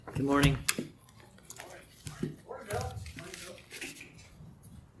Good morning.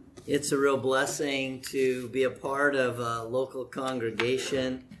 It's a real blessing to be a part of a local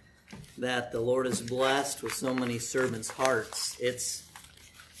congregation that the Lord has blessed with so many servants' hearts. It's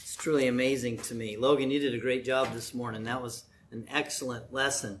truly amazing to me. Logan, you did a great job this morning. That was an excellent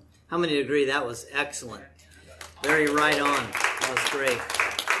lesson. How many agree that was excellent? Very right on. That was great.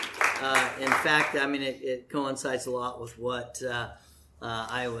 In fact, I mean, it coincides a lot with what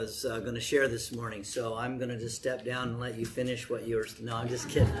I was going to share this morning. So I'm going to just step down and let you finish what you were... No, I'm just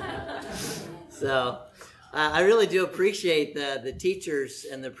kidding. So I really do appreciate the teachers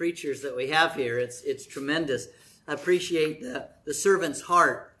and the preachers that we have here. It's tremendous. I appreciate the servant's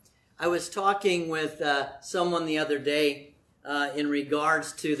heart. I was talking with someone the other day in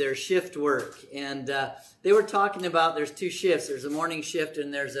regards to their shift work. And they were talking about there's two shifts. There's a morning shift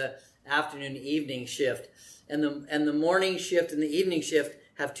and there's a afternoon evening shift. And the morning shift and the evening shift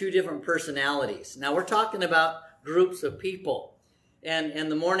have two different personalities. Now we're talking about groups of people. And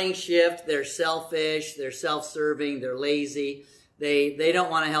the morning shift, they're selfish, they're self-serving, they're lazy. They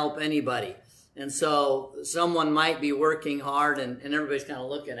don't want to help anybody. And so someone might be working hard and everybody's kind of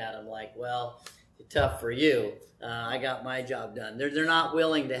looking at them like, well, tough for you. I got my job done. They're not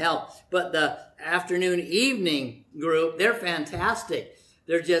willing to help. But the afternoon evening group, they're fantastic.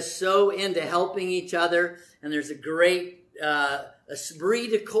 They're just so into helping each other, and there's a great esprit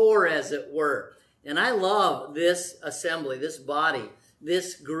de corps, as it were. And I love this assembly, this body,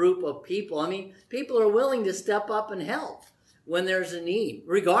 this group of people. I mean, people are willing to step up and help when there's a need,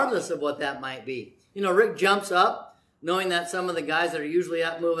 regardless of what that might be. You know, Rick jumps up, knowing that some of the guys that are usually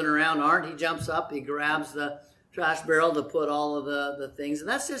up moving around aren't. He jumps up, he grabs the trash barrel to put all of the things. And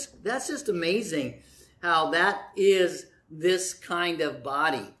that's just amazing how that is this kind of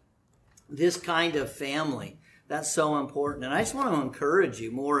body, this kind of family. That's so important. And I just want to encourage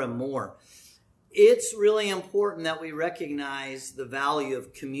you more and more. It's really important that we recognize the value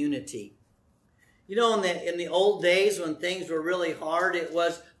of community. You know, in the old days when things were really hard, it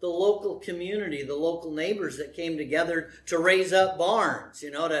was the local community, the local neighbors that came together to raise up barns,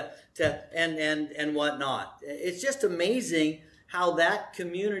 you know, and whatnot. It's just amazing how that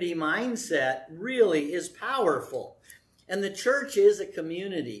community mindset really is powerful. And the church is a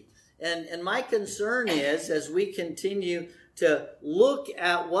community. And my concern is, as we continue to look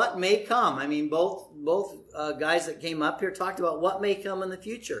at what may come, I mean, both guys that came up here talked about what may come in the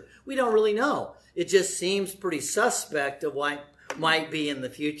future. We don't really know. It just seems pretty suspect of what might be in the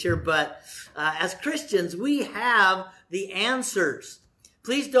future. But as Christians, we have the answers.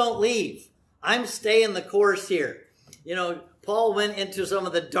 Please don't leave. I'm staying the course here. You know, Paul went into some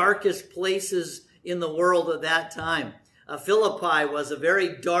of the darkest places in the world at that time. Philippi was a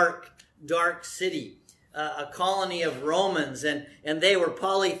very dark city, a colony of Romans, and they were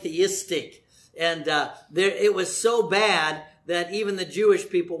polytheistic. And it was so bad that even the Jewish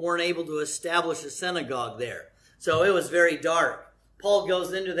people weren't able to establish a synagogue there. So it was very dark. Paul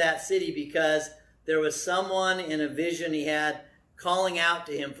goes into that city because there was someone in a vision he had calling out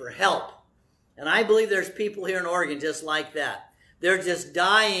to him for help. And I believe there's people here in Oregon just like that. They're just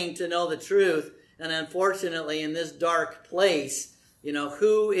dying to know the truth. And unfortunately, in this dark place, you know,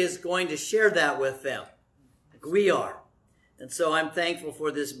 who is going to share that with them? We are. And so I'm thankful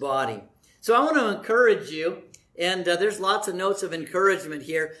for this body. So I want to encourage you, and there's lots of notes of encouragement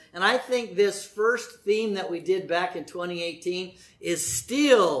here. And I think this first theme that we did back in 2018 is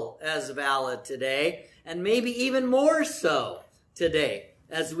still as valid today, and maybe even more so today.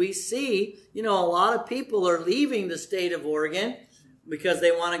 As we see, you know, a lot of people are leaving the state of Oregon because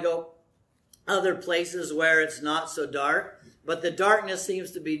they want to go other places where it's not so dark, but the darkness seems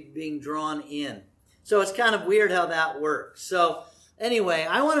to be being drawn in. So it's kind of weird how that works. So anyway,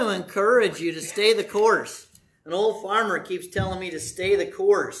 I want to encourage you to stay the course. An old farmer keeps telling me to stay the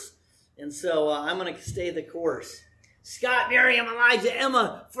course. And so I'm going to stay the course. Scott, Miriam, Elijah,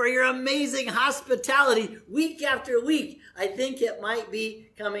 Emma, for your amazing hospitality week after week. I think it might be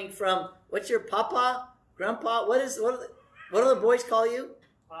coming from, what's your papa? Grandpa? What do the boys call you?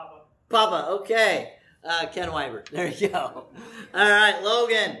 Papa, okay. Ken Weiber. There you go. All right,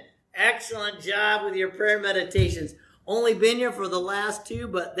 Logan. Excellent job with your prayer meditations. Only been here for the last two,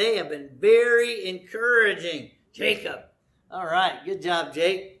 but they have been very encouraging. Jacob. All right, good job,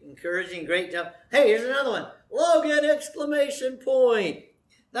 Jake. Encouraging, great job. Hey, here's another one. Logan, exclamation point.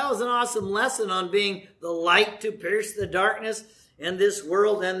 That was an awesome lesson on being the light to pierce the darkness in this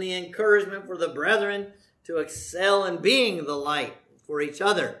world and the encouragement for the brethren to excel in being the light for each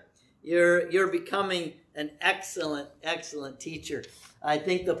other. You're becoming an excellent, excellent teacher. I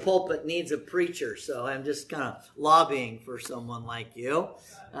think the pulpit needs a preacher, so I'm just kind of lobbying for someone like you.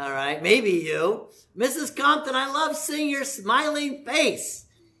 All right, maybe you. Mrs. Compton, I love seeing your smiling face.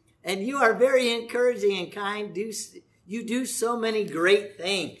 And you are very encouraging and kind. You do so many great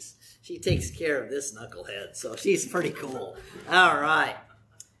things. She takes care of this knucklehead, so she's pretty cool. All right.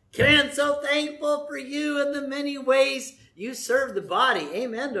 Karen, so thankful for you and the many ways you serve the body.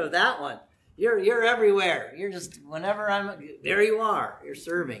 Amen to that one. You're everywhere. You're just, whenever there you are. You're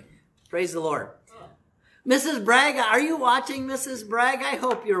serving. Praise the Lord. Mrs. Bragg, are you watching, Mrs. Bragg? I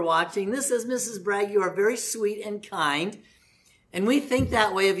hope you're watching. This is Mrs. Bragg. You are very sweet and kind. And we think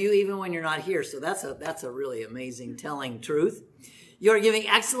that way of you even when you're not here. So that's a really amazing telling truth. You're giving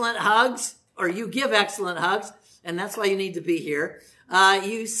excellent hugs, or you give excellent hugs, and that's why you need to be here.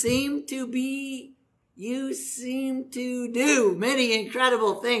 You seem to do many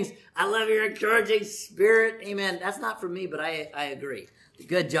incredible things. I love your encouraging spirit. Amen. That's not for me, but I agree.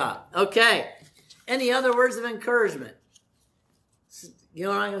 Good job. Okay. Any other words of encouragement? You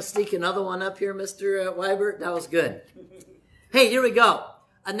know, I'm going to sneak another one up here, Mr. Weibert. That was good. Hey, here we go.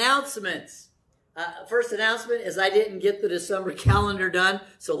 Announcements. First announcement is I didn't get the December calendar done,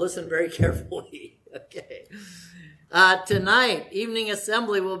 so listen very carefully. Okay. Tonight, evening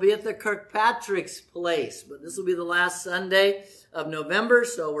assembly will be at the Kirkpatrick's place, but this will be the last Sunday of November,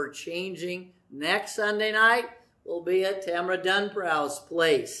 so we're changing. Next Sunday night will be at Tamara Dunbrow's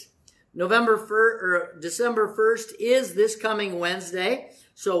place. December 1st is this coming Wednesday,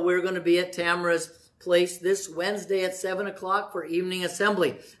 so we're going to be at Tamara's place this Wednesday at 7 o'clock for evening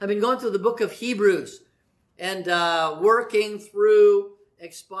assembly. I've been going through the book of Hebrews and working through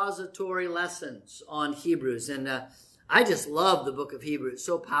expository lessons on Hebrews. And I just love the book of Hebrews.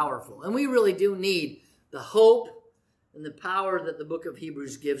 So powerful. And we really do need the hope and the power that the book of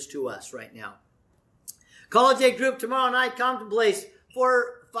Hebrews gives to us right now. College Day group tomorrow night, Compton Place,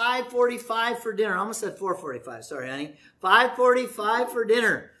 for 5:45 for dinner. I almost said 4:45. Sorry, honey. 5:45 for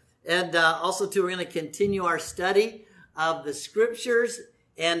dinner. And also, too, we're going to continue our study of the scriptures.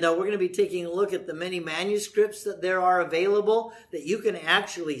 And we're going to be taking a look at the many manuscripts that there are available that you can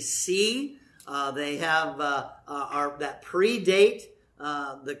actually see. They have that predate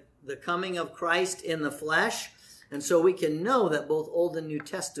the coming of Christ in the flesh. And so we can know that both Old and New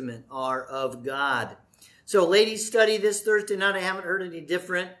Testament are of God. So ladies, study this Thursday night. I haven't heard any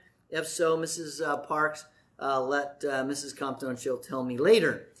different. If so, Mrs. Parks, let Mrs. Compton, she'll tell me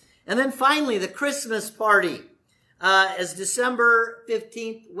later. And then finally, the Christmas party is December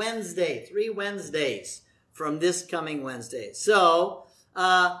 15th, Wednesday, 3 Wednesdays from this coming Wednesday. So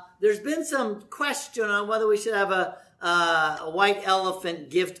there's been some question on whether we should have a white elephant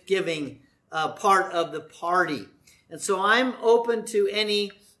gift giving part of the party. And so I'm open to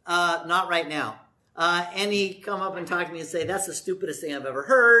any, not right now, any come up and talk to me and say, that's the stupidest thing I've ever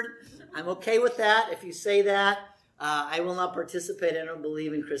heard. I'm okay with that. If you say that, I will not participate. I don't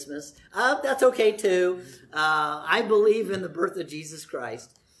believe in Christmas. That's okay too. I believe in the birth of Jesus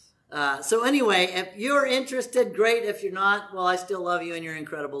Christ. So anyway, if you're interested, great. If you're not, well, I still love you and you're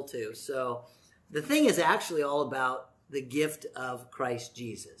incredible too. So the thing is actually all about the gift of Christ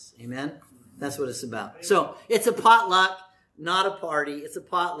Jesus. Amen? That's what it's about. So it's a potluck, not a party. It's a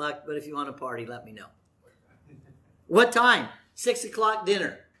potluck, but if you want a party, let me know. What time? 6 o'clock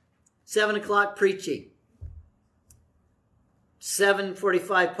dinner. 7 o'clock preaching.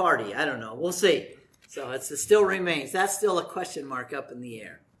 7:45 party. I don't know. We'll see. So it still remains. That's still a question mark up in the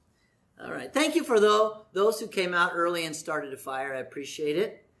air. All right. Thank you for those who came out early and started a fire. I appreciate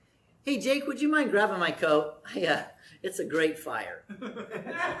it. Hey, Jake, would you mind grabbing my coat? Yeah, it's a great fire.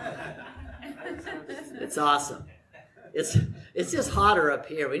 It's awesome. It's just hotter up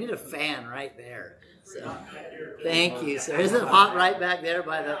here. We need a fan right there. So, thank you, sir. Isn't it hot right back there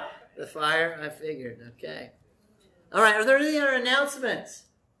by the fire? I figured. Okay. All right. Are there any other announcements?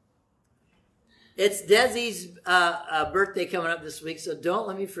 It's Desi's birthday coming up this week, so don't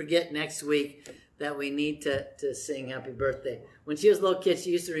let me forget next week that we need to sing happy birthday. When she was a little kid, she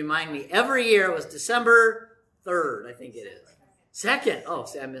used to remind me every year. It was December 3rd, I think it is. 2nd. Oh,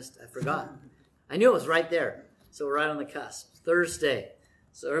 see, I forgot. I knew it was right there. So we're right on the cusp. Thursday.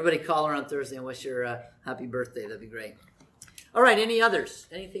 So everybody call her on Thursday and wish her a happy birthday. That'd be great. All right, any others?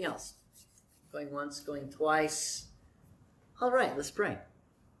 Anything else? Going once, going twice. All right, let's pray.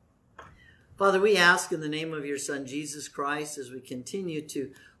 Father, we ask in the name of your Son, Jesus Christ, as we continue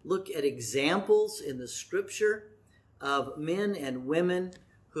to look at examples in the Scripture of men and women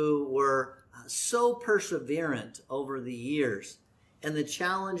who were so perseverant over the years and the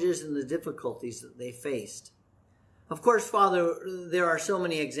challenges and the difficulties that they faced. Of course, Father, there are so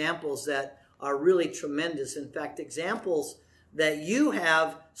many examples that are really tremendous. In fact, examples that you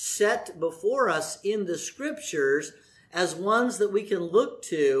have set before us in the scriptures as ones that we can look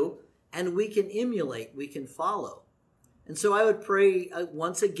to and we can emulate, we can follow. And so I would pray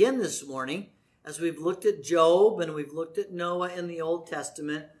once again this morning, as we've looked at Job and we've looked at Noah in the Old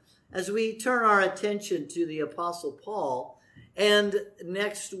Testament, as we turn our attention to the Apostle Paul, and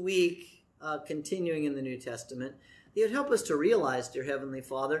next week, continuing in the New Testament, it would help us to realize, dear Heavenly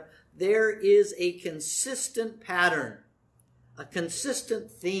Father, there is a consistent pattern, a consistent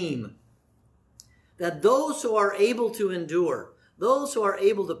theme, that those who are able to endure, those who are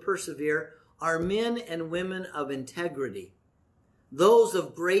able to persevere, are men and women of integrity, those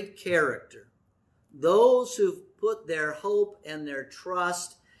of great character, those who've put their hope and their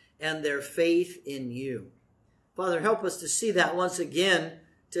trust and their faith in you. Father, help us to see that once again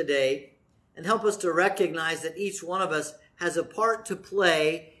today, and help us to recognize that each one of us has a part to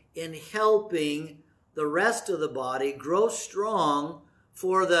play in helping the rest of the body grow strong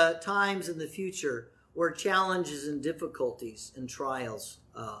for the times in the future where challenges and difficulties and trials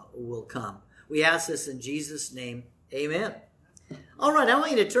will come. We ask this in Jesus' name. Amen. All right, I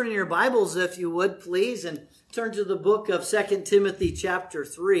want you to turn in your Bibles, if you would, please, and turn to the book of 2 Timothy chapter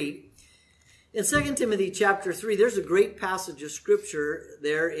 3. In 2 Timothy chapter 3, there's a great passage of Scripture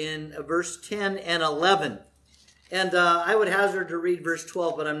there in verse 10 and 11. And I would hazard to read verse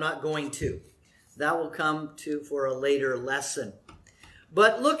 12, but I'm not going to. That will come for a later lesson.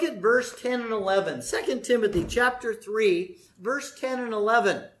 But look at verse 10 and 11. 2 Timothy chapter 3, verse 10 and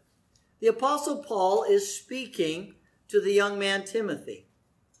 11. The Apostle Paul is speaking to the young man Timothy.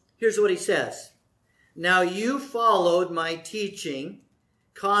 Here's what he says. Now you followed my teaching,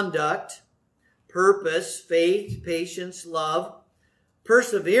 conduct, purpose, faith, patience, love,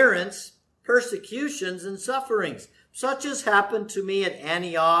 perseverance, persecutions, and sufferings, such as happened to me at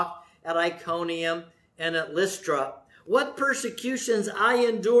Antioch, at Iconium, and at Lystra. What persecutions I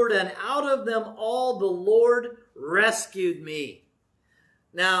endured, and out of them all the Lord rescued me.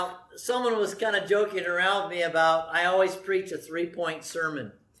 Now, someone was kind of joking around me about, I always preach a 3-point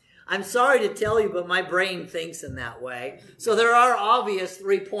sermon. I'm sorry to tell you, but my brain thinks in that way. So there are obvious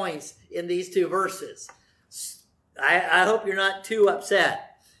 3 points in these two verses. I hope you're not too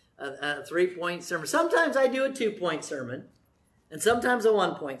upset. A 3-point sermon. Sometimes I do a 2-point sermon, and sometimes a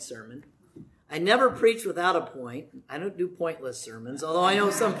 1-point sermon. I never preach without a point. I don't do pointless sermons, although I know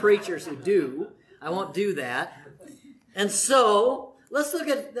some preachers who do. I won't do that. And so let's look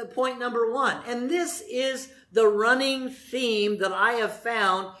at the point number 1. And this is the running theme that I have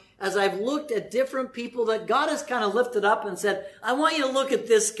found as I've looked at different people that God has kind of lifted up and said, I want you to look at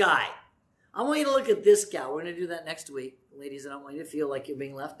this guy. I want you to look at this guy. We're going to do that next week. Ladies, I don't want you to feel like you're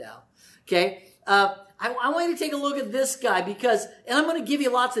being left out. Okay? I want you to take a look at this guy because, and I'm going to give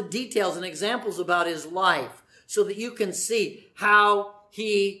you lots of details and examples about his life so that you can see how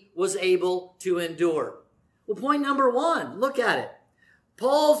he was able to endure. Well, point number 1, look at it.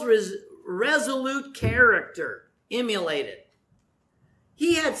 Paul's resolute character emulated.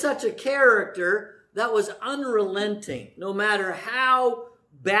 He had such a character that was unrelenting. No matter how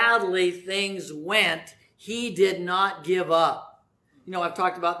badly things went, he did not give up. You know, I've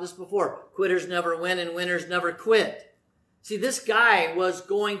talked about this before. Quitters never win and winners never quit. See, this guy was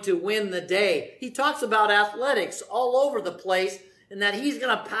going to win the day. He talks about athletics all over the place and that he's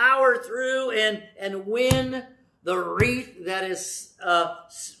going to power through and win the wreath that is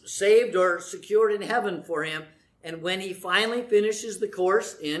saved or secured in heaven for him. And when he finally finishes the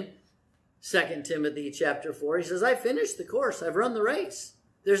course in 2 Timothy chapter 4, he says, I finished the course. I've run the race.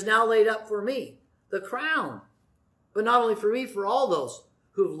 There's now laid up for me the crown. But not only for me, for all those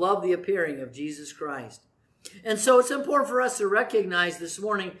who've loved the appearing of Jesus Christ. And so it's important for us to recognize this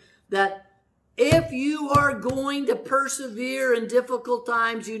morning that if you are going to persevere in difficult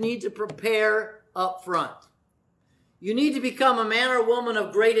times, you need to prepare up front. You need to become a man or woman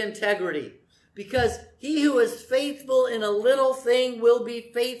of great integrity. Because he who is faithful in a little thing will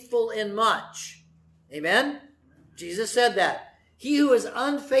be faithful in much. Amen? Jesus said that. He who is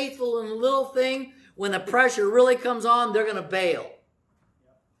unfaithful in a little thing, when the pressure really comes on, they're going to bail.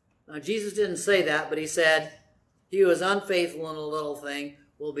 Now, Jesus didn't say that, but he said, he who is unfaithful in a little thing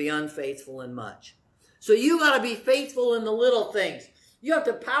will be unfaithful in much. So you got to be faithful in the little things. You have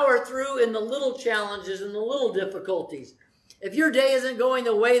to power through in the little challenges and the little difficulties. If your day isn't going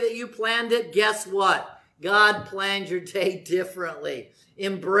the way that you planned it, guess what? God planned your day differently.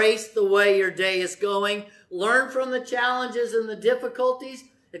 Embrace the way your day is going. Learn from the challenges and the difficulties.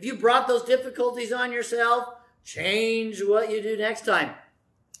 If you brought those difficulties on yourself, change what you do next time.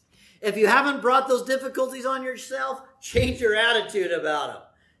 If you haven't brought those difficulties on yourself, change your attitude about them.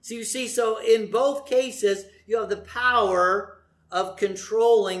 So you see, so in both cases, you have the power of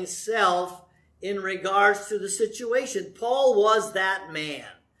controlling self in regards to the situation. Paul was that man.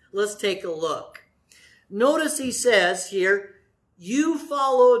 Let's take a look. Notice he says here, you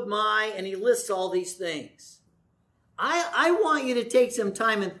followed my, and he lists all these things. I want you to take some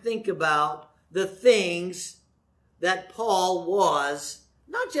time and think about the things that Paul was,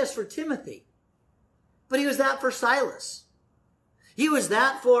 not just for Timothy, but he was that for Silas. He was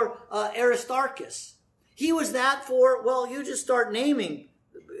that for Aristarchus. He was that for, well, you just start naming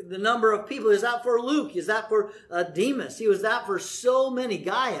the number of people. He was that for Luke. He was that for Demas. He was that for so many,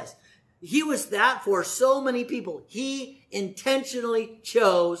 Gaius. He was that for so many people. He intentionally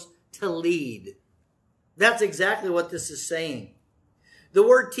chose to lead. That's exactly what this is saying. The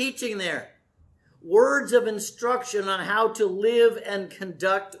word teaching there, words of instruction on how to live and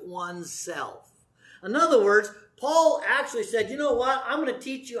conduct oneself. In other words, Paul actually said, you know what? I'm going to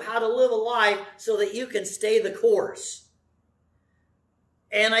teach you how to live a life so that you can stay the course.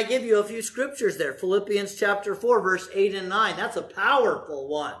 And I give you a few scriptures there. Philippians chapter 4, verse 8 and 9. That's a powerful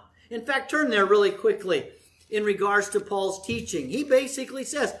one. In fact, turn there really quickly in regards to Paul's teaching. He basically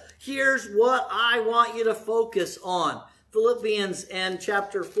says, here's what I want you to focus on. Philippians and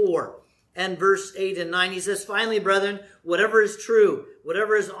chapter 4 and verse 8 and 9. He says, finally, brethren, whatever is true,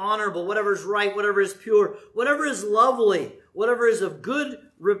 whatever is honorable, whatever is right, whatever is pure, whatever is lovely, whatever is of good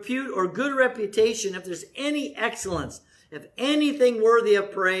repute or good reputation, if there's any excellence, if anything worthy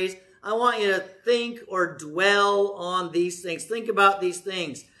of praise, I want you to think or dwell on these things. Think about these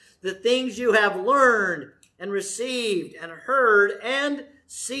things. The things you have learned and received and heard and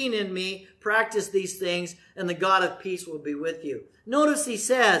seen in me, practice these things, and the God of peace will be with you. Notice he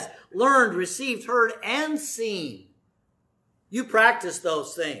says, learned, received, heard, and seen. You practice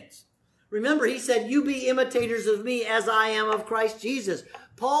those things. Remember, he said, you be imitators of me as I am of Christ Jesus.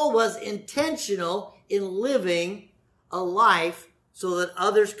 Paul was intentional in living a life so that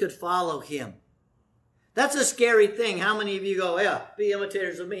others could follow him. That's a scary thing. How many of you go, yeah, be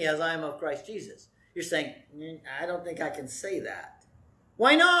imitators of me as I am of Christ Jesus? You're saying, I don't think I can say that.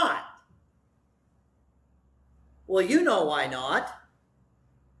 Why not? Well, you know why not.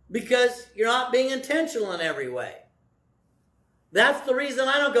 Because you're not being intentional in every way. That's the reason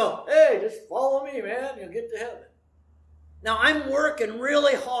I don't go, hey, just follow me, man, you'll get to heaven. Now, I'm working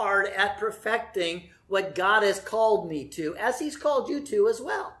really hard at perfecting what God has called me to, as he's called you to as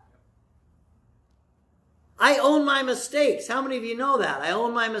well. I own my mistakes. How many of you know that? I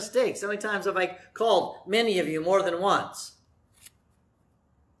own my mistakes. How many times have I called many of you more than once?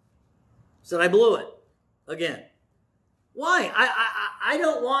 Said I blew it again. Why? I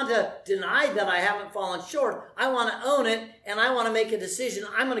don't want to deny that I haven't fallen short. I want to own it, and I want to make a decision.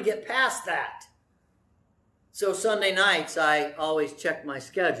 I'm going to get past that. So Sunday nights, I always check my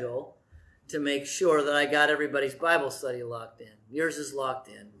schedule to make sure that I got everybody's Bible study locked in. Yours is locked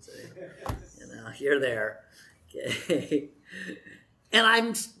in. So, you're there. Okay. And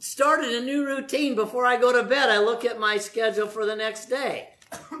I'm started a new routine before I go to bed. I look at my schedule for the next day.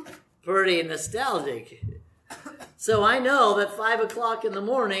 Pretty nostalgic. So I know that 5 o'clock in the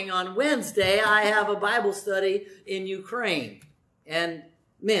morning on Wednesday, I have a Bible study in Ukraine and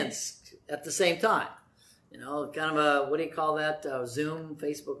Minsk at the same time. You know, kind of a, what do you call that? Zoom,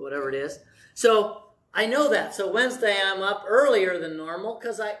 Facebook, whatever it is. So I know that. So Wednesday I'm up earlier than normal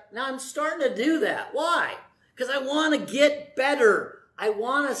because now I'm starting to do that. Why? Because I want to get better. I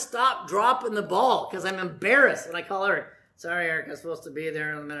want to stop dropping the ball because I'm embarrassed. And I call Eric, sorry, Eric, I'm supposed to be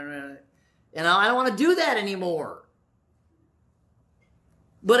there in a minute. You know, I don't want to do that anymore.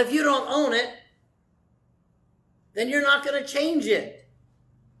 But if you don't own it, then you're not going to change it.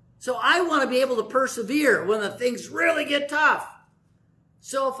 So I want to be able to persevere when the things really get tough.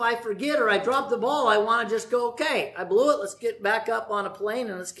 So if I forget or I drop the ball, I want to just go, okay, I blew it. Let's get back up on a plane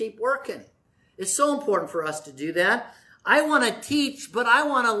and let's keep working. It's so important for us to do that. I want to teach, but I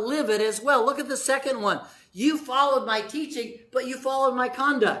want to live it as well. Look at the second one. You followed my teaching, but you followed my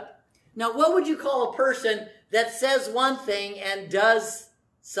conduct. Now, what would you call a person that says one thing and does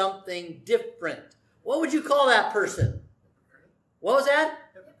something different? What would you call that person? What was that?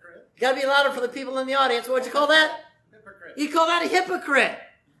 Hypocrite. You got to be louder for the people in the audience. What would you call that? Hypocrite. You call that a hypocrite.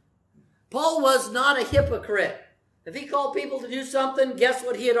 Paul was not a hypocrite. If he called people to do something, guess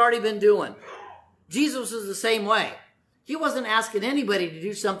what he had already been doing? Jesus was the same way. He wasn't asking anybody to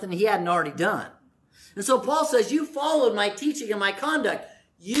do something he hadn't already done. And so Paul says, you followed my teaching and my conduct.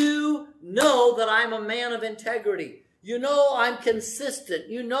 You know that I'm a man of integrity. You know I'm consistent.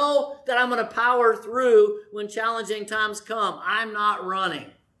 You know that I'm going to power through when challenging times come. I'm not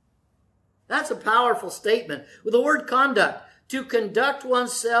running. That's a powerful statement. With the word conduct, to conduct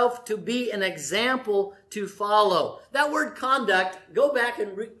oneself to be an example to follow. That word conduct, go back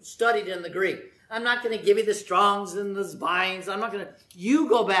and study it in the Greek. I'm not going to give you the Strongs and the Vines. You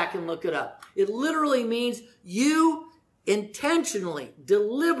go back and look it up. It literally means you intentionally,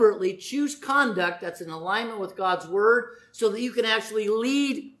 deliberately choose conduct that's in alignment with God's word so that you can actually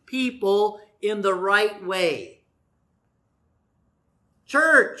lead people in the right way.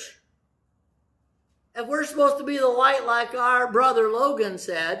 Church, if we're supposed to be the light like our brother Logan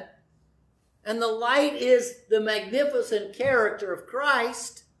said, and the light is the magnificent character of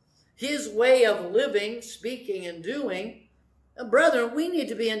Christ, his way of living, speaking, and doing, and brethren, we need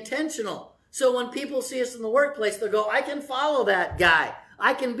to be intentional. So when people see us in the workplace, they'll go, I can follow that guy.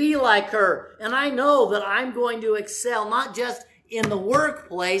 I can be like her. And I know that I'm going to excel, not just in the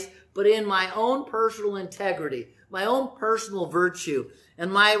workplace, but in my own personal integrity, my own personal virtue,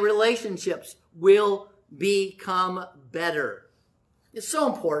 and my relationships will become better. It's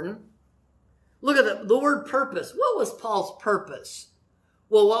so important. Look at the word purpose. What was Paul's purpose?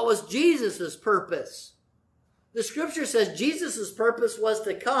 Well, what was Jesus' purpose? The scripture says Jesus' purpose was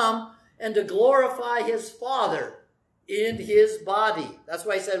to come and to glorify his Father in his body. That's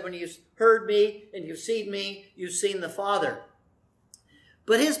why he said, when you've heard me and you've seen me, you've seen the Father.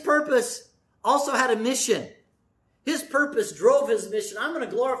 But his purpose also had a mission. His purpose drove his mission. I'm going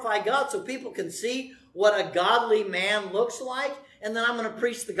to glorify God so people can see what a godly man looks like, and then I'm going to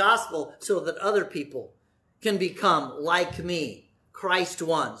preach the gospel so that other people can become like me, Christ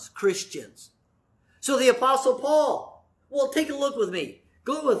ones, Christians. So the Apostle Paul, well, take a look with me.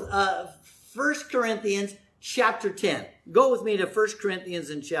 Go with 1 Corinthians chapter 10. Go with me to 1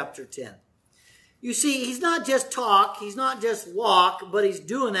 Corinthians in chapter 10. You see, he's not just talk, he's not just walk, but he's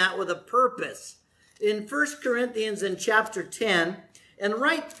doing that with a purpose. In 1 Corinthians in chapter 10, and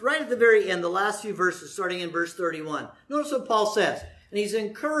right at the very end, the last few verses, starting in verse 31. Notice what Paul says. And he's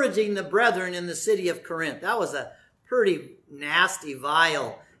encouraging the brethren in the city of Corinth. That was a pretty nasty,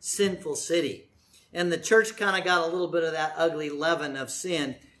 vile, sinful city. And the church kind of got a little bit of that ugly leaven of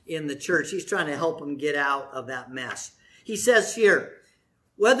sin in the church. He's trying to help them get out of that mess. He says here,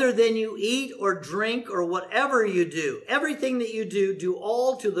 whether then you eat or drink or whatever you do, everything that you do, do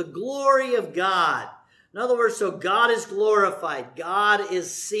all to the glory of God. In other words, so God is glorified. God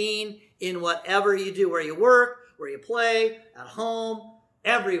is seen in whatever you do, where you work, where you play, at home,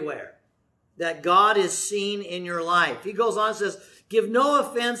 everywhere. That God is seen in your life. He goes on and says, give no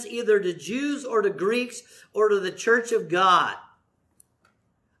offense either to Jews or to Greeks or to the church of God.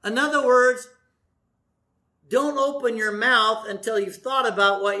 In other words, don't open your mouth until you've thought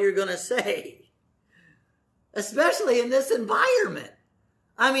about what you're going to say. Especially in this environment.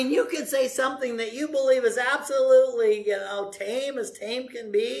 I mean, you could say something that you believe is absolutely, tame as tame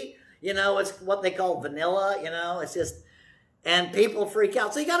can be. It's what they call vanilla, it's just, and people freak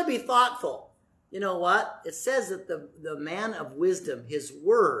out. So you got to be thoughtful. You know what? It says that the man of wisdom, his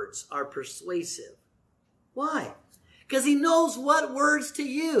words are persuasive. Why? Because he knows what words to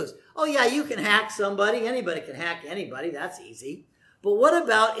use. Oh yeah, you can hack somebody. Anybody can hack anybody. That's easy. But what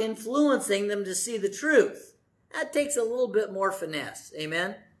about influencing them to see the truth? That takes a little bit more finesse.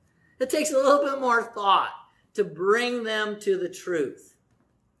 Amen? It takes a little bit more thought to bring them to the truth.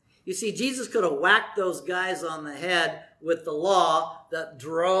 You see, Jesus could have whacked those guys on the head with the law that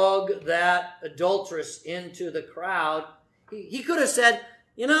drug that adulteress into the crowd. He could have said,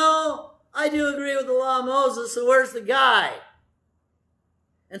 I do agree with the law of Moses, so where's the guy?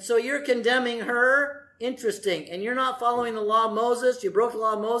 And so you're condemning her? Interesting. And you're not following the law of Moses? You broke the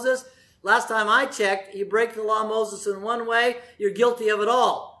law of Moses? Last time I checked, you break the law of Moses in one way, you're guilty of it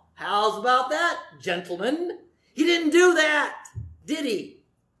all. How's about that, gentlemen? He didn't do that, did he?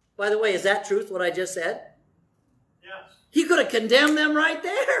 By the way, is that truth, what I just said? Yes. He could have condemned them right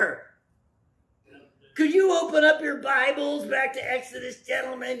there. Could you open up your Bibles back to Exodus,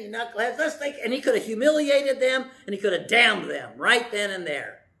 gentlemen, you knuckleheads? Let's think. And he could have humiliated them, and he could have damned them right then and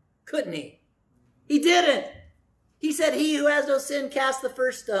there. Couldn't he? He didn't. He said, he who has no sin cast the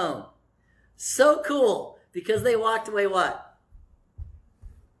first stone. So cool, because they walked away what?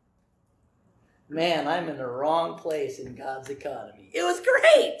 Man, I'm in the wrong place in God's economy. It was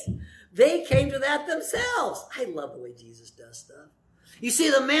great. They came to that themselves. I love the way Jesus does stuff. You see,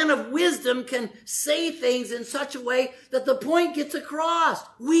 the man of wisdom can say things in such a way that the point gets across.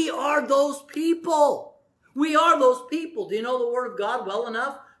 We are those people. We are those people. Do you know the Word of God well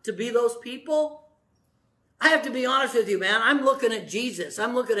enough to be those people? I have to be honest with you, man. I'm looking at Jesus. How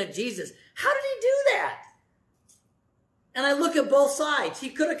did he do that? And I look at both sides. He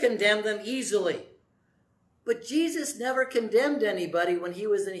could have condemned them easily. But Jesus never condemned anybody when he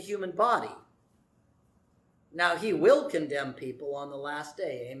was in a human body. Now, he will condemn people on the last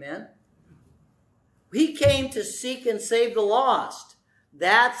day. Amen? He came to seek and save the lost.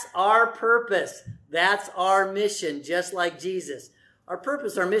 That's our purpose. That's our mission, just like Jesus. Our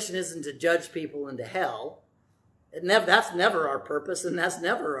purpose, our mission isn't to judge people into hell. That's never our purpose, and that's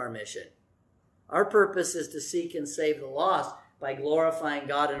never our mission. Our purpose is to seek and save the lost by glorifying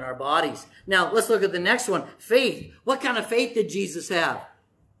God in our bodies. Now, let's look at the next one. Faith. What kind of faith did Jesus have?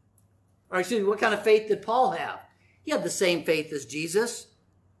 Or excuse me, what kind of faith did Paul have? He had the same faith as Jesus.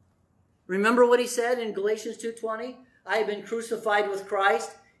 Remember what he said in Galatians 2:20? I have been crucified with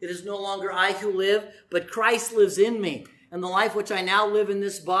Christ. It is no longer I who live, but Christ lives in me. And the life which I now live in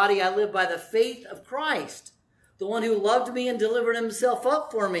this body, I live by the faith of Christ, the one who loved me and delivered himself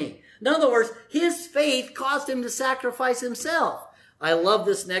up for me. In other words, his faith caused him to sacrifice himself. I love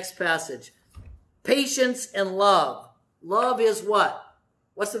this next passage. Patience and love. Love is what?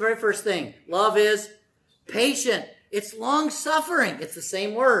 What's the very first thing? Love is patient. It's long-suffering. It's the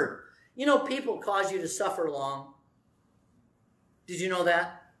same word. You know, people cause you to suffer long. Did you know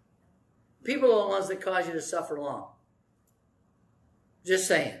that? People are the ones that cause you to suffer long. Just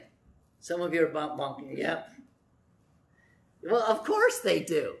saying. Some of you are bunking. Yeah. Well, of course they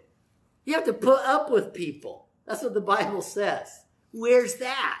do. You have to put up with people. That's what the Bible says. Where's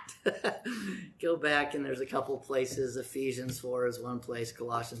that? Go back and there's a couple places. Ephesians 4 is one place.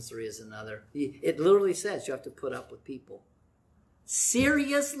 Colossians 3 is another. It literally says you have to put up with people.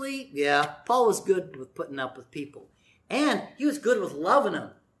 Seriously? Yeah. Paul was good with putting up with people. And he was good with loving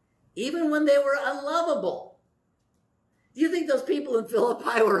them, even when they were unlovable. Do you think those people in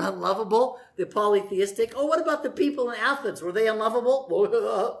Philippi were unlovable? The polytheistic? Oh, what about the people in Athens? Were they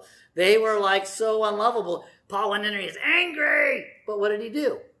unlovable? They were like so unlovable. Paul went in and he was angry. But what did he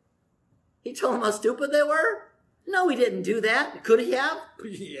do? He told them how stupid they were? No, he didn't do that. Could he have?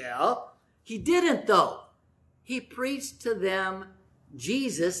 Yeah. He didn't, though. He preached to them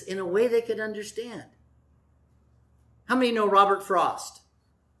Jesus in a way they could understand. How many know Robert Frost?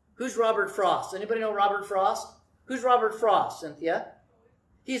 Who's Robert Frost? Anybody know Robert Frost? Who's Robert Frost, Cynthia?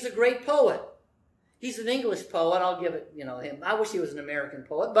 He's a great poet. He's an English poet. I'll give it, him. I wish he was an American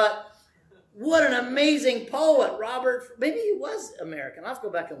poet, but what an amazing poet, Robert. Maybe he was American. I'll have to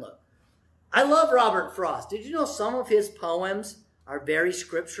go back and look. I love Robert Frost. Did you know some of his poems are very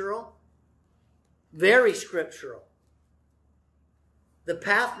scriptural? Very scriptural. The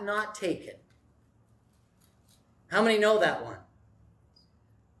Path Not Taken. How many know that one?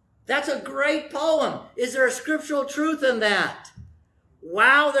 That's a great poem. Is there a scriptural truth in that?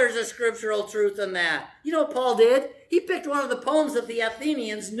 Wow, there's a scriptural truth in that. You know what Paul did? He picked one of the poems that the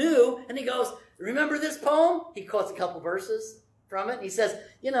Athenians knew, and he goes, remember this poem? He quotes a couple verses from it, and he says,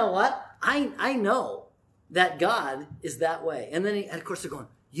 you know what? I know that God is that way. And then, of course, they're going,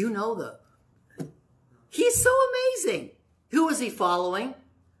 He's so amazing. Who was he following?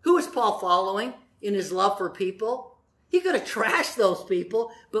 Who was Paul following in his love for people? He could have trashed those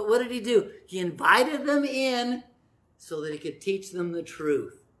people, but what did he do? He invited them in so that he could teach them the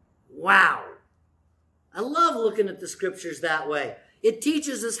truth. Wow. I love looking at the scriptures that way. It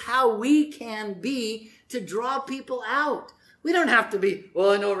teaches us how we can be to draw people out. We don't have to be,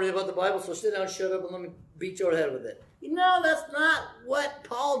 well, I know everything about the Bible, so sit down, shut up, and let me beat you over the head with it. No, that's not what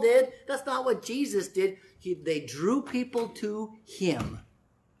Paul did. That's not what Jesus did. They drew people to him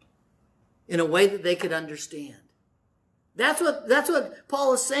in a way that they could understand. That's what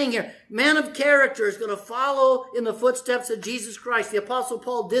Paul is saying here. Man of character is going to follow in the footsteps of Jesus Christ. The Apostle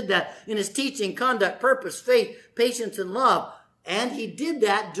Paul did that in his teaching, conduct, purpose, faith, patience, and love. And he did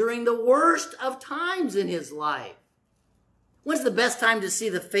that during the worst of times in his life. When's the best time to see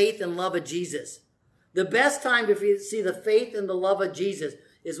the faith and love of Jesus? The best time to see the faith and the love of Jesus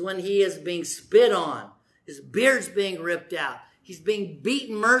is when he is being spit on. His beard's being ripped out. He's being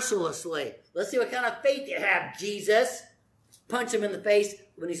beaten mercilessly. Let's see what kind of faith you have, Jesus. Punch him in the face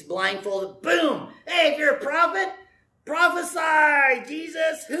when he's blindfolded. Boom! Hey, if you're a prophet, prophesy!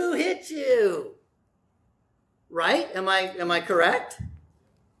 Jesus, who hit you? Right? Am I correct?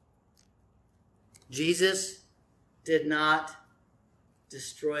 Jesus did not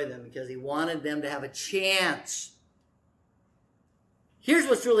destroy them because he wanted them to have a chance. Here's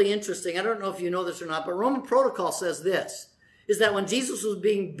what's really interesting. I don't know if you know this or not, but Roman protocol says this, is that when Jesus was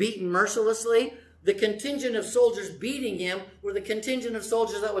being beaten mercilessly, the contingent of soldiers beating him were the contingent of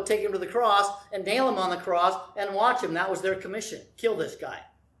soldiers that would take him to the cross and nail him on the cross and watch him. That was their commission. Kill this guy.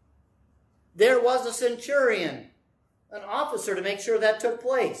 There was a centurion, an officer, to make sure that took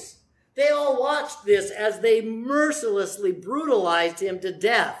place. They all watched this as they mercilessly brutalized him to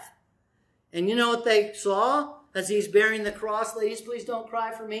death. And you know what they saw as he's bearing the cross? Ladies, please don't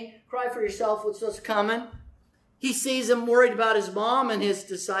cry for me. Cry for yourself, what's coming. He sees him worried about his mom and his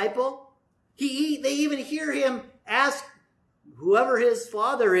disciple. They even hear him ask whoever his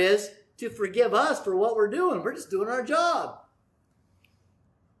father is to forgive us for what we're doing. We're just doing our job.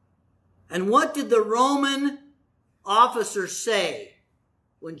 And what did the Roman officer say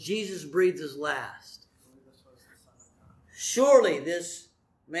when Jesus breathed his last? Surely this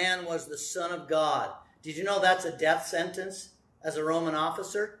man was the Son of God. Did you know that's a death sentence as a Roman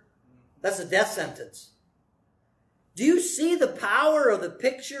officer? That's a death sentence. Do you see the power of the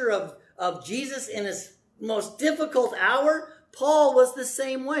picture of Jesus in his most difficult hour? Paul was the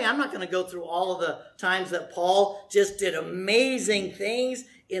same way. I'm not going to go through all of the times that Paul just did amazing things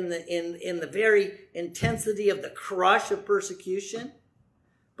in the very intensity of the crush of persecution.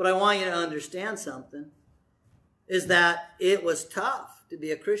 But I want you to understand something, is that it was tough to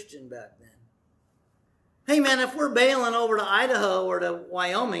be a Christian back then. Hey man, if we're bailing over to Idaho or to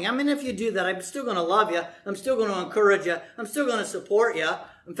Wyoming, I mean, if you do that, I'm still going to love you. I'm still going to encourage you. I'm still going to support you.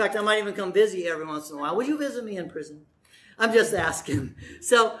 In fact, I might even come visit you every once in a while. Would you visit me in prison? I'm just asking.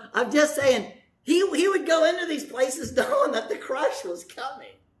 So I'm just saying, he would go into these places knowing that the crush was coming.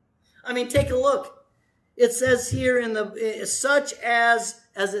 I mean, take a look. It says here in such as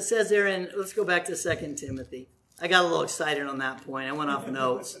it says there in, let's go back to 2 Timothy. I got a little excited on that point. I went off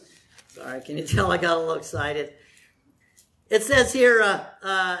notes. Sorry, can you tell I got a little excited? It says here,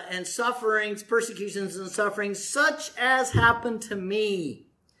 and sufferings, persecutions and sufferings, such as happened to me.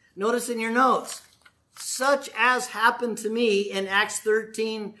 Notice in your notes, such as happened to me in Acts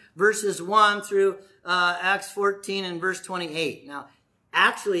 13, verses 1 through Acts 14 and verse 28. Now,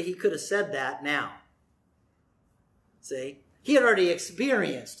 actually, he could have said that now. See? He had already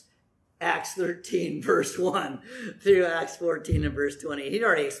experienced Acts 13, verse 1 through Acts 14 and verse 20. He'd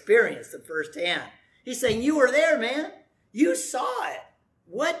already experienced it firsthand. He's saying, you were there, man. You saw it.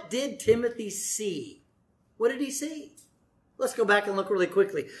 What did Timothy see? What did he see? Let's go back and look really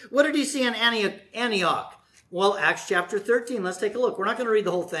quickly. What did he see in Antioch? Well, Acts chapter 13. Let's take a look. We're not going to read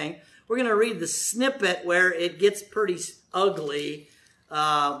the whole thing. We're going to read the snippet where it gets pretty ugly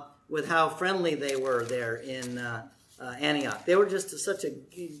with how friendly they were there in Antioch. They were just such a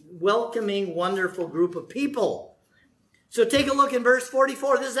welcoming, wonderful group of people. So take a look in verse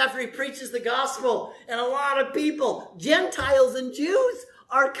 44. This is after he preaches the gospel, and a lot of people, Gentiles and Jews,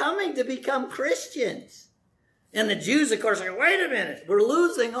 are coming to become Christians. And the Jews, of course, are going, wait a minute, we're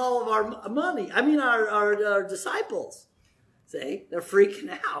losing all of our money. I mean, our disciples. See, they're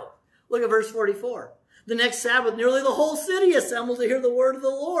freaking out. Look at verse 44. The next Sabbath, nearly the whole city assembled to hear the word of the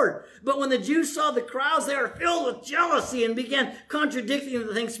Lord. But when the Jews saw the crowds, they were filled with jealousy and began contradicting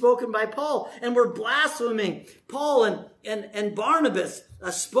the things spoken by Paul and were blaspheming. Paul and Barnabas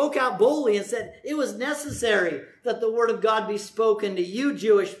spoke out boldly and said, it was necessary that the word of God be spoken to you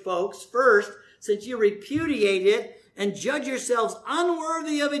Jewish folks first, since you repudiate it and judge yourselves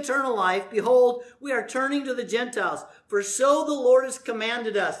unworthy of eternal life. Behold, we are turning to the Gentiles. For so the Lord has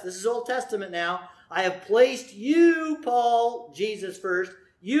commanded us. This is Old Testament now. I have placed you, Paul, Jesus first,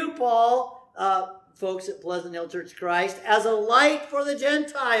 you, Paul, folks at Pleasant Hill Church of Christ, as a light for the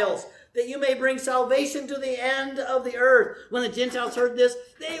Gentiles, that you may bring salvation to the end of the earth. When the Gentiles heard this,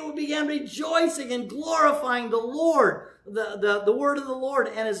 they began rejoicing and glorifying the Lord, the word of the Lord.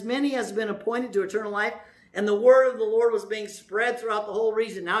 And as many as have been appointed to eternal life, and the word of the Lord was being spread throughout the whole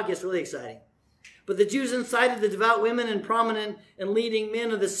region. Now it gets really exciting. But the Jews incited the devout women and prominent and leading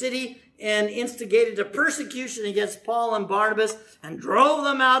men of the city and instigated a persecution against Paul and Barnabas and drove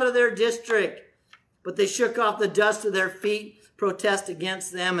them out of their district. But they shook off the dust of their feet, protest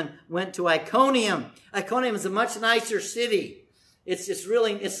against them, and went to Iconium. Iconium is a much nicer city. It's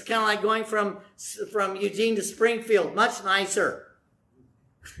kind of like going from Eugene to Springfield, much nicer.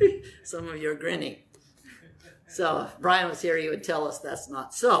 Some of you are grinning. So if Brian was here, he would tell us that's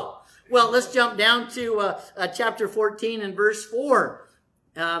not so. Well, let's jump down to chapter 14 and verse 4.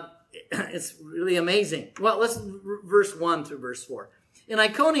 It's really amazing. Well, let's verse 1 through verse 4. In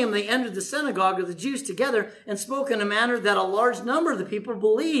Iconium, they entered the synagogue of the Jews together and spoke in a manner that a large number of the people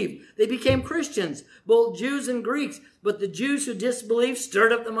believed. They became Christians, both Jews and Greeks. But the Jews who disbelieved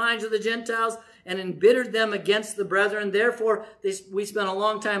stirred up the minds of the Gentiles and embittered them against the brethren. Therefore, we spent a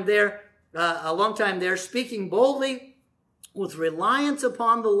long time there, speaking boldly with reliance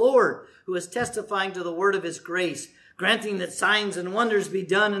upon the Lord, who is testifying to the word of his grace, granting that signs and wonders be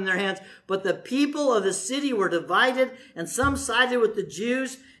done in their hands. But the people of the city were divided, and some sided with the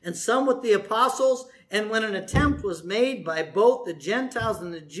Jews and some with the apostles. And when an attempt was made by both the Gentiles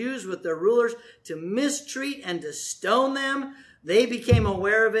and the Jews with their rulers to mistreat and to stone them, they became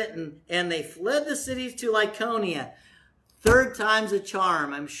aware of it, and they fled the cities to Lycaonia. Third time's a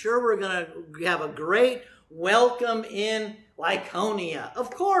charm. I'm sure we're going to have a great Welcome in Lycaonia. Of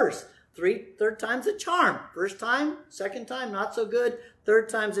course, third time's a charm. First time, second time, not so good. Third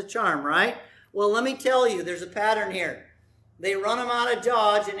time's a charm, right? Well, let me tell you, there's a pattern here. They run them out of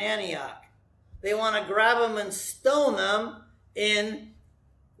Dodge in Antioch. They want to grab them and stone them in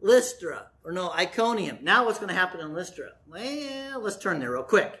Iconium. Now what's going to happen in Lystra? Well, let's turn there real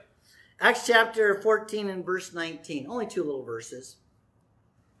quick. Acts chapter 14 and verse 19. Only two little verses.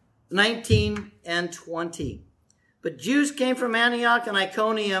 19 and 20. But Jews came from Antioch and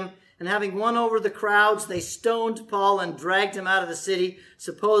Iconium, and having won over the crowds, they stoned Paul and dragged him out of the city,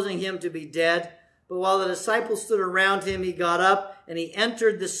 supposing him to be dead. But while the disciples stood around him, he got up and he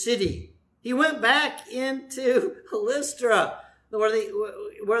entered the city. He went back into Lystra, where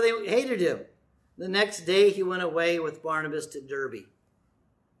they hated him. The next day he went away with Barnabas to Derbe.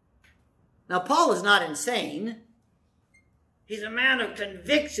 Now Paul is not insane. He's a man of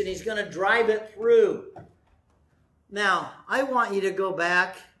conviction. He's going to drive it through. Now, I want you to go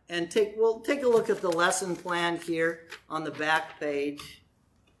back and take a look at the lesson plan here on the back page.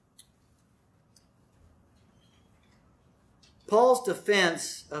 Paul's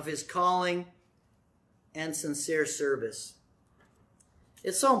defense of his calling and sincere service.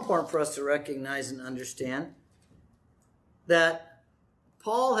 It's so important for us to recognize and understand that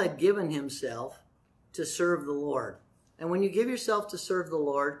Paul had given himself to serve the Lord. And when you give yourself to serve the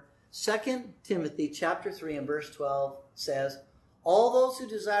Lord, 2 Timothy chapter 3 and verse 12 says, all those who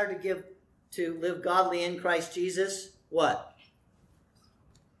desire to live godly in Christ Jesus, what?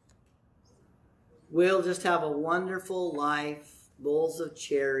 Will just have a wonderful life, bowls of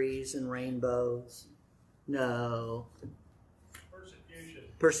cherries and rainbows. No.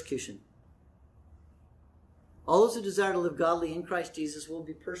 Persecution. All those who desire to live godly in Christ Jesus will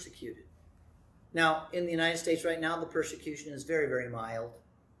be persecuted. Now, in the United States right now, the persecution is very, very mild.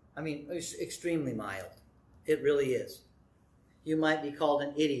 I mean, it's extremely mild. It really is. You might be called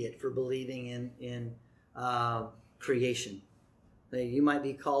an idiot for believing in creation. You might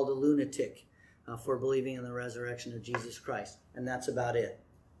be called a lunatic for believing in the resurrection of Jesus Christ. And that's about it.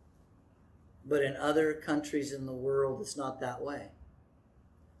 But in other countries in the world, it's not that way.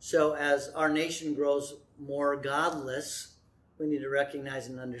 So as our nation grows more godless, we need to recognize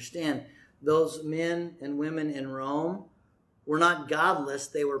and understand those men and women in Rome were not godless.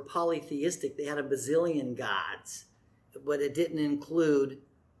 They were polytheistic. They had a bazillion gods. But it didn't include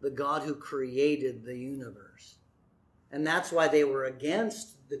the God who created the universe. And that's why they were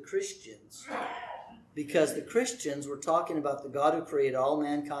against the Christians. Because the Christians were talking about the God who created all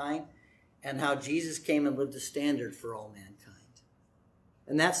mankind and how Jesus came and lived a standard for all mankind.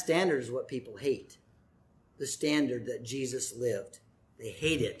 And that standard is what people hate. The standard that Jesus lived. They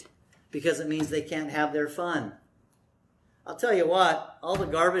hate it because it means they can't have their fun. I'll tell you what, all the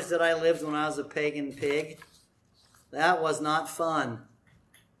garbage that I lived when I was a pagan pig, that was not fun.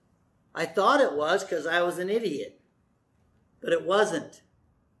 I thought it was because I was an idiot, but it wasn't.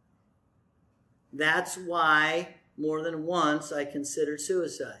 That's why more than once I considered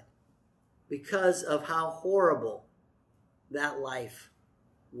suicide, because of how horrible that life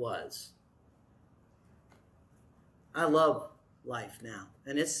was. I love life now,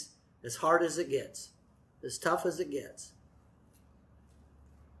 and it's as hard as it gets, as tough as it gets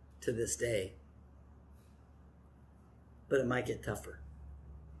to this day. But it might get tougher.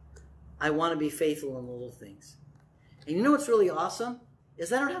 I want to be faithful in little things. And you know what's really awesome?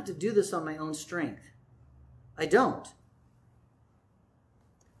 Is I don't have to do this on my own strength. I don't.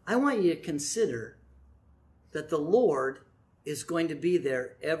 I want you to consider that the Lord is going to be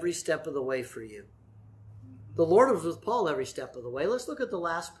there every step of the way for you. The Lord was with Paul every step of the way. Let's look at the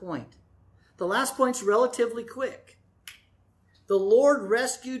last point. The last point's relatively quick. The Lord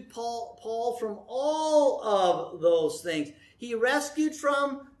rescued Paul from all of those things. He rescued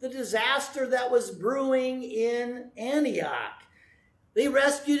from the disaster that was brewing in Antioch. They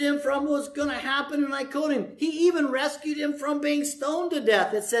rescued him from what was going to happen in Iconium. He even rescued him from being stoned to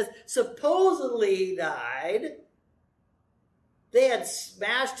death. It says supposedly he died. They had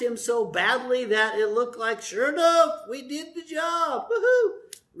smashed him so badly that it looked like, sure enough, we did the job. Woohoo!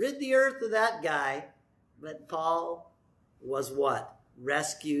 Rid the earth of that guy. But Paul was what?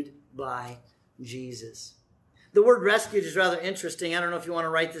 Rescued by Jesus. The word rescued is rather interesting. I don't know if you want to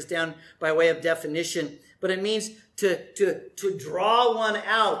write this down by way of definition, but it means to draw one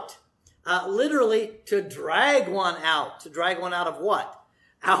out. Literally, to drag one out. To drag one out of what?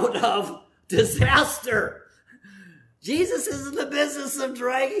 Out of disaster. Jesus is in the business of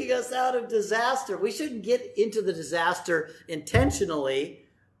dragging us out of disaster. We shouldn't get into the disaster intentionally.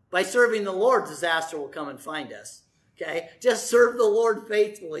 By serving the Lord, disaster will come and find us. Okay? Just serve the Lord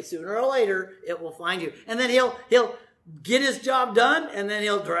faithfully. Sooner or later, it will find you. And then he'll get his job done, and then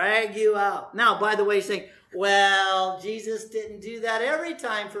he'll drag you out. Now, by the way, you're saying, well, Jesus didn't do that every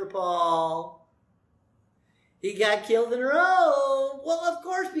time for Paul. He got killed in Rome. Well, of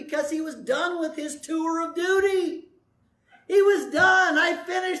course, because he was done with his tour of duty. He was done. I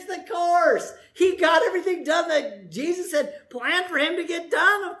finished the course. He got everything done that Jesus had planned for him to get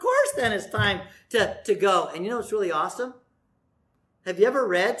done. Of course, then it's time to go. And you know what's really awesome? Have you ever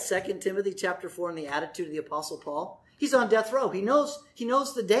read 2 Timothy chapter 4 in the attitude of the Apostle Paul? He's on death row. He knows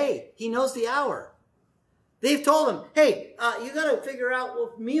the day. He knows the hour. They've told him, hey, you got to figure out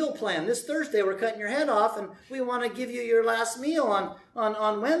what meal plan. This Thursday we're cutting your head off, and we want to give you your last meal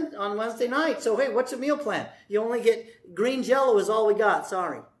on Wednesday night. So, hey, what's the meal plan? You only get green Jell-O is all we got.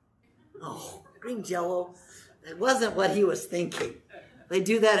 Sorry. Oh, green Jell-O. That wasn't what he was thinking. They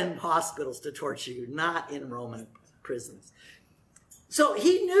do that in hospitals to torture you, not in Roman prisons. So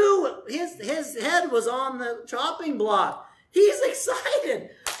he knew his head was on the chopping block. He's excited.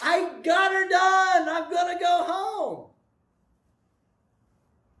 I got her done. I'm going to go home.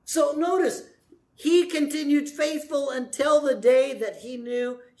 So notice, he continued faithful until the day that he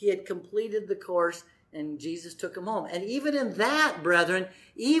knew he had completed the course and Jesus took him home. And even in that, brethren,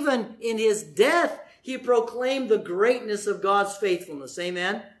 even in his death, he proclaimed the greatness of God's faithfulness.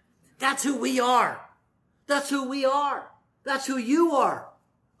 Amen? That's who we are. That's who we are. That's who you are.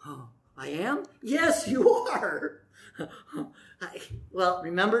 Oh, I am? Yes, you are. Well,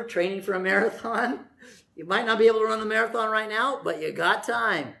 remember training for a marathon? You might not be able to run the marathon right now, but you got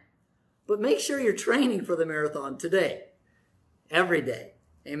time. But make sure you're training for the marathon today, every day.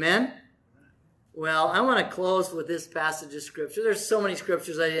 Amen? Well, I want to close with this passage of Scripture. There's so many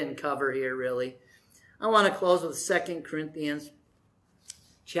Scriptures I didn't cover here, really. I want to close with 2 Corinthians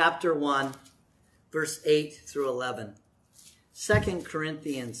chapter 1, verse 8 through 11. 2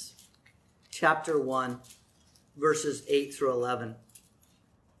 Corinthians chapter 1, verses 8 through 11.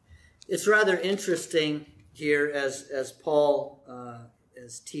 It's rather interesting here as Paul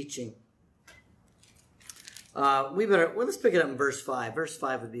is teaching. Let's pick it up in verse 5. Verse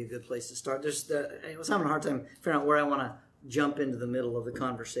 5 would be a good place to start. I was having a hard time figuring out where I want to jump into the middle of the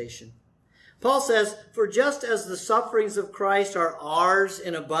conversation. Paul says, "For just as the sufferings of Christ are ours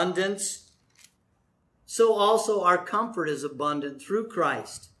in abundance, so also our comfort is abundant through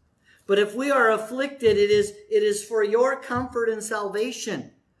Christ. But if we are afflicted, it is for your comfort and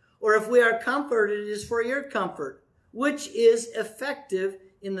salvation. Or if we are comforted, it is for your comfort, which is effective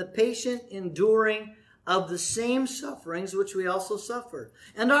in the patient enduring of the same sufferings which we also suffer.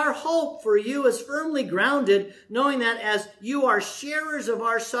 And our hope for you is firmly grounded, knowing that as you are sharers of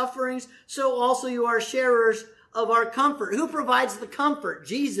our sufferings, so also you are sharers of our comfort." Who provides the comfort?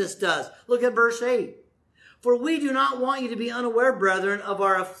 Jesus does. Look at verse 8. "For we do not want you to be unaware, brethren, of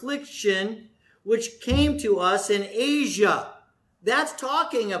our affliction which came to us in Asia." That's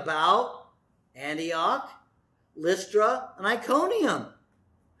talking about Antioch, Lystra, and Iconium.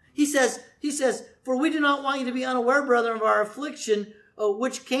 He says, "For we do not want you to be unaware, brethren, of our affliction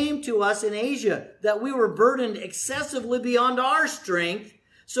which came to us in Asia, that we were burdened excessively beyond our strength,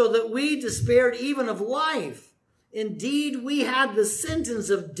 so that we despaired even of life. Indeed, we had the sentence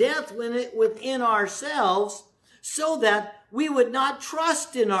of death within ourselves, so that we would not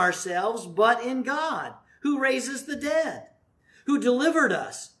trust in ourselves, but in God, who raises the dead, who delivered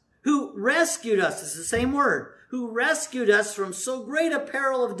us, who rescued us," it's the same word, "who rescued us from so great a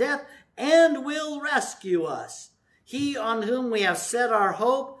peril of death, and will rescue us. He on whom we have set our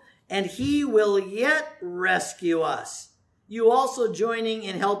hope, and he will yet rescue us. You also joining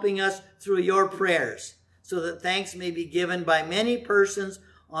in helping us through your prayers, so that thanks may be given by many persons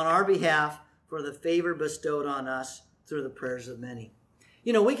on our behalf for the favor bestowed on us through the prayers of many."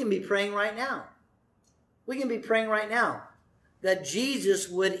 You know, we can be praying right now. We can be praying right now that Jesus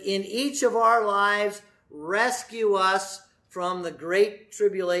would, in each of our lives, rescue us from the great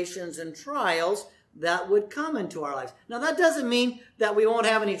tribulations and trials that would come into our lives. Now, that doesn't mean that we won't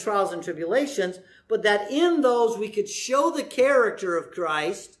have any trials and tribulations, but that in those we could show the character of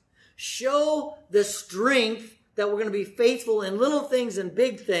Christ, show the strength that we're going to be faithful in little things and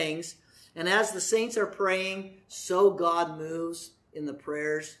big things. And as the saints are praying, so God moves in the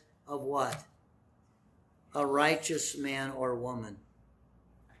prayers of what? A righteous man or woman.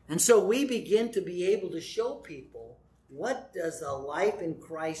 And so we begin to be able to show people, what does a life in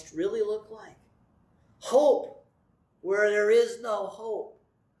Christ really look like? Hope where there is no hope.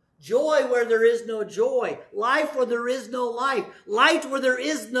 Joy where there is no joy. Life where there is no life. Light where there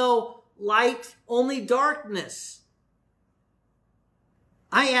is no light, only darkness.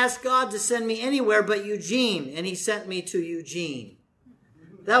 I asked God to send me anywhere but Eugene, and he sent me to Eugene.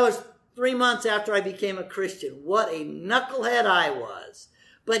 That was 3 months after I became a Christian. What a knucklehead I was.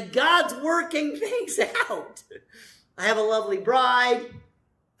 But God's working things out. I have a lovely bride,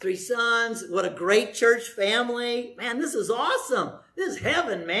 3 sons. What a great church family. Man, this is awesome. This is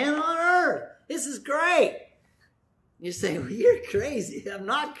heaven, man, on earth. This is great. You say, well, you're crazy. I'm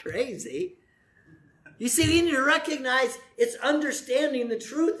not crazy. You see, we need to recognize it's understanding the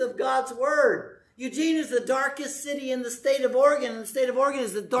truth of God's word. Eugene is the darkest city in the state of Oregon, and the state of Oregon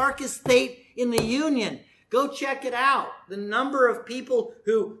is the darkest state in the Union. Go check it out. The number of people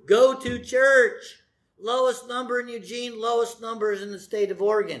who go to church. Lowest number in Eugene, lowest numbers in the state of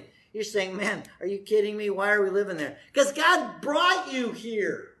Oregon. You're saying, man, are you kidding me? Why are we living there? Because God brought you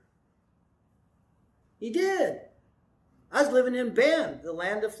here. He did. I was living in Bend, the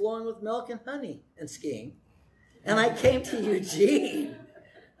land of flowing with milk and honey and skiing. And I came to Eugene.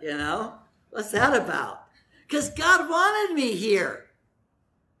 You know? What's that about? Because God wanted me here.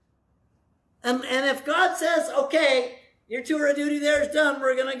 And if God says, okay, your tour of duty there is done,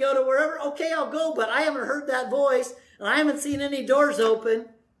 we're going to go to wherever, okay, I'll go, but I haven't heard that voice, and I haven't seen any doors open,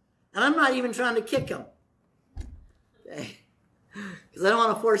 and I'm not even trying to kick them. Okay? Because I don't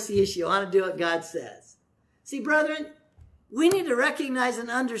want to force the issue. I want to do what God says. See, brethren, we need to recognize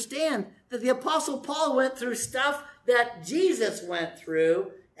and understand that the Apostle Paul went through stuff that Jesus went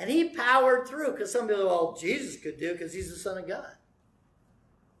through, and he powered through. Because some people, well, Jesus could do it because he's the Son of God.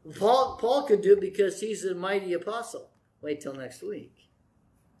 Paul could do it because he's a mighty apostle. Wait till next week.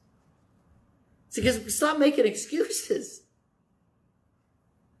 See, because stop making excuses.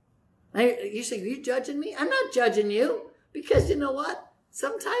 You say, are you judging me? I'm not judging you. Because you know what?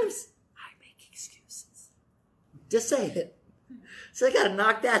 Sometimes I make excuses. Just say it. So I got to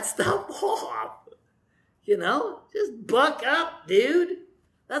knock that stuff off. You know? Just buck up, dude.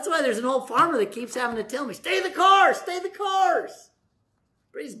 That's why there's an old farmer that keeps having to tell me, stay the course, stay the course.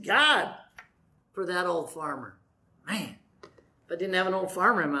 Praise God for that old farmer. Man, if I didn't have an old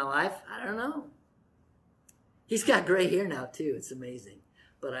farmer in my life, I don't know. He's got gray hair now, too. It's amazing.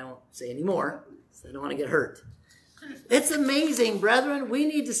 But I won't say any more, so I don't want to get hurt. It's amazing, brethren. We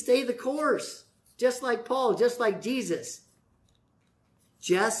need to stay the course, just like Paul, just like Jesus,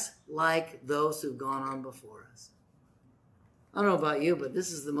 just like those who've gone on before us. I don't know about you, but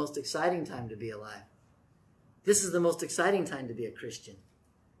this is the most exciting time to be alive. This is the most exciting time to be a Christian.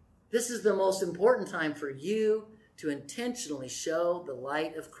 This is the most important time for you to intentionally show the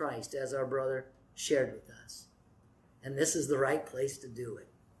light of Christ, as our brother shared with us. And this is the right place to do it.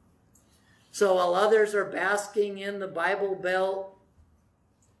 So while others are basking in the Bible Belt,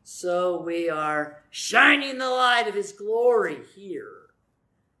 so we are shining the light of his glory here,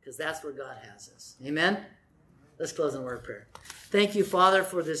 because that's where God has us. Amen? Let's close in a word of prayer. Thank you, Father,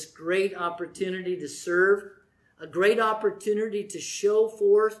 for this great opportunity to serve, a great opportunity to show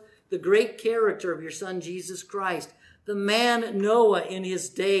forth the great character of your Son, Jesus Christ, the man Noah in his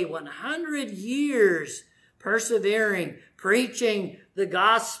day, 100 years persevering, preaching the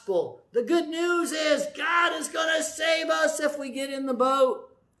gospel. The good news is God is going to save us if we get in the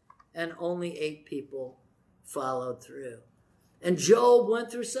boat. And only 8 people followed through. And Job went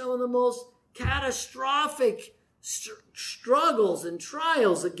through some of the most catastrophic struggles and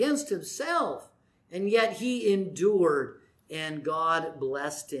trials against himself. And yet he endured, and God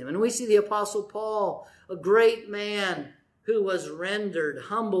blessed him. And we see the Apostle Paul, a great man who was rendered,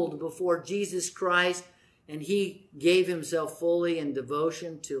 humbled before Jesus Christ, and he gave himself fully in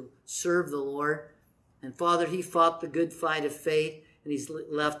devotion to serve the Lord. And Father, he fought the good fight of faith, and he's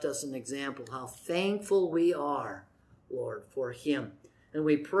left us an example how thankful we are, Lord, for him. And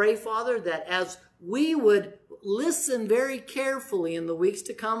we pray, Father, that as we would listen very carefully in the weeks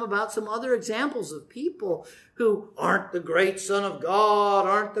to come about some other examples of people who aren't the great Son of God,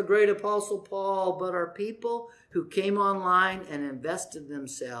 aren't the great Apostle Paul, but are people who came online and invested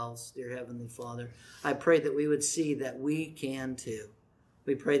themselves, dear Heavenly Father. I pray that we would see that we can too.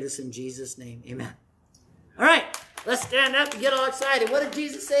 We pray this in Jesus' name. Amen. All right, let's stand up and get all excited. What did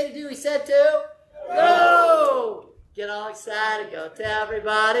Jesus say to do? He said to go. Get all excited. Go tell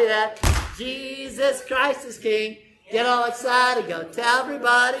everybody that Jesus Christ is King. Get all excited. Go tell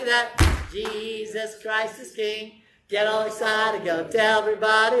everybody that Jesus Christ is King. Get all excited. Go tell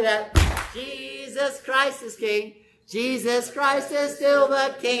everybody that Jesus Christ is King. Jesus Christ is still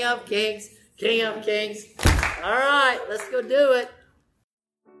the King of Kings. King of Kings. All right, let's go do it.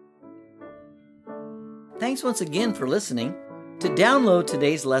 Thanks once again for listening. To download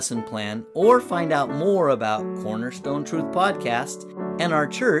today's lesson plan or find out more about Cornerstone Truth Podcast and our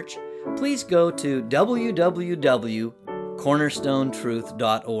church, please go to www.cornerstone.org.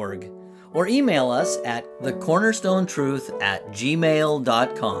 cornerstonetruth.org or email us at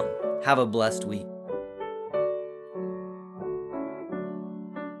thecornerstonetruth@gmail.com. Have a blessed week.